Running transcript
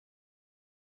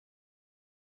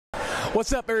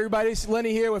What's up, everybody? It's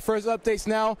Lenny here with First Updates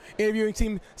Now, interviewing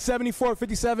team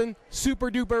 7457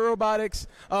 suPURDUEper Robotics.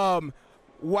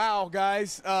 Wow,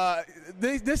 guys.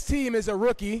 This team is a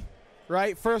rookie,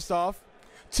 right? First off.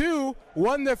 2,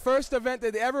 won their first event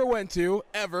that they ever went to,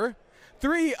 ever.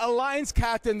 3, Alliance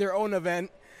captained their own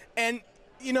event. And,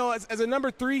 you know, as a number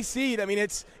 3 seed, I mean,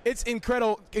 it's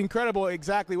incredible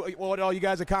exactly what all you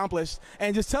guys accomplished.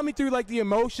 And just tell me through, like, the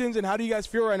emotions and how do you guys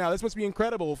feel right now? This must be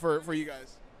incredible for you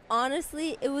guys.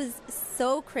 Honestly, it was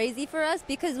so crazy for us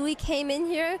because we came in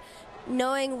here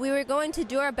knowing we were going to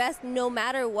do our best no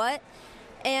matter what,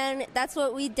 and that's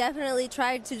what we definitely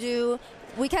tried to do.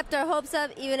 We kept our hopes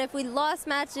up even if we lost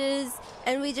matches,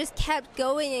 and we just kept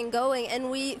going and going,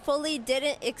 and we fully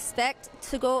didn't expect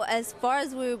to go as far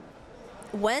as we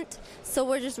went, so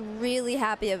we're just really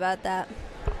happy about that.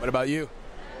 What about you?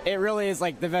 It really is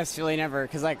like the best feeling ever,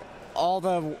 because like all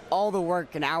the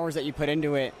work and hours that you put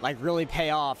into it like really pay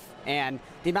off, and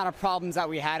the amount of problems that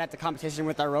we had at the competition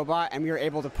with our robot, and we were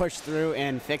able to push through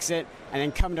and fix it and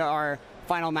then come to our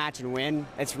final match and win.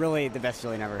 It's really the best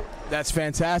feeling ever. That's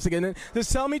fantastic. And then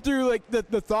just tell me through like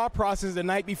the thought process the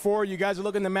night before. You guys are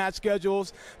looking at the match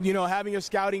schedules, you know, having your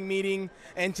scouting meeting,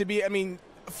 and to be, I mean,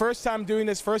 first time doing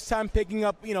this, first time picking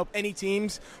up, you know, any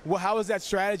teams. Well, how was that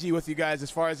strategy with you guys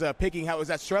as far as picking? How was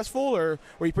that stressful, or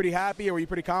were you pretty happy, or were you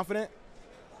pretty confident?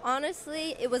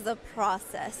 Honestly, it was a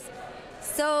process.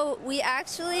 So we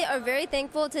actually are very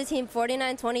thankful to Team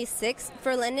 4926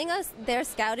 for lending us their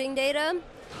scouting data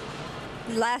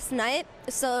last night.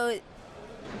 So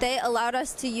they allowed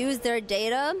us to use their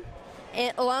data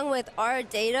and along with our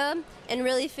data and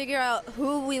really figure out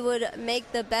who we would make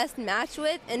the best match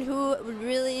with and who would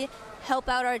really help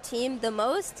out our team the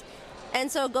most.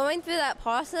 And so going through that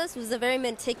process was a very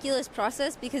meticulous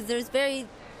process because there's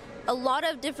a lot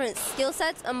of different skill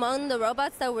sets among the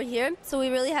robots that were here. So we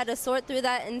really had to sort through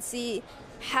that and see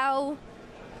how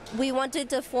we wanted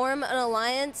to form an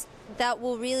alliance that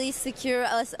will really secure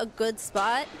us a good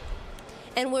spot.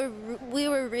 And we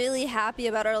were really happy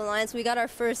about our alliance. We got our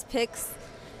first picks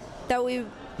that we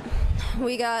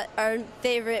got our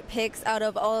favorite picks out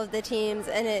of all of the teams,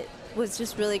 and it was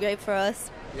just really great for us.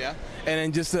 Yeah, and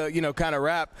then just to, you know, kind of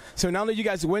wrap. So now that you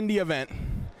guys win the event,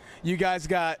 you guys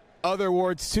got other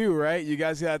awards too, right? You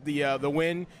guys got the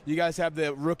win. You guys have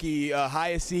the rookie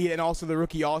highest seed and also the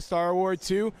rookie all-star award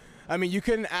too. I mean, you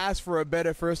couldn't ask for a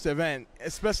better first event,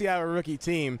 especially out of a rookie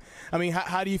team. I mean,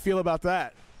 how do you feel about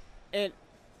that? It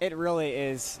really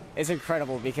is. It's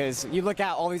incredible because you look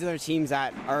at all these other teams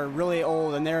that are really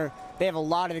old and they have a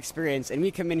lot of experience, and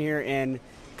we come in here and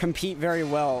compete very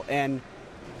well, and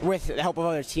with the help of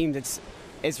other teams,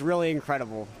 it's really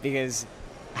incredible because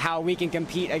how we can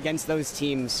compete against those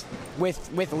teams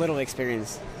with little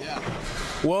experience. Yeah.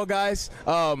 Well, guys,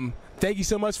 thank you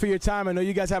so much for your time. I know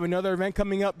you guys have another event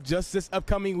coming up just this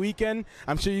upcoming weekend.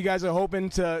 I'm sure you guys are hoping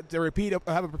to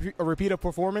have a repeat of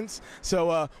performance.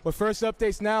 So with First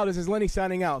Updates Now, this is Lenny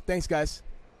signing out. Thanks, guys.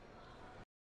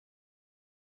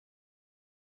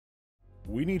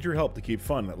 We need your help to keep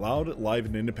fun loud, live,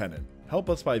 and independent. Help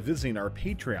us by visiting our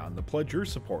Patreon to pledge your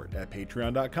support at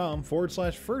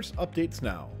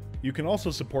patreon.com/firstupdatesnow. You can also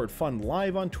support Fun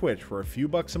live on Twitch for a few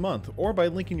bucks a month, or by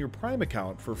linking your Prime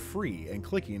account for free and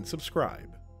clicking subscribe.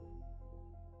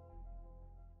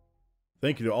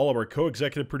 Thank you to all of our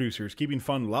co-executive producers keeping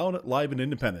Fun loud, live, and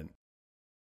independent.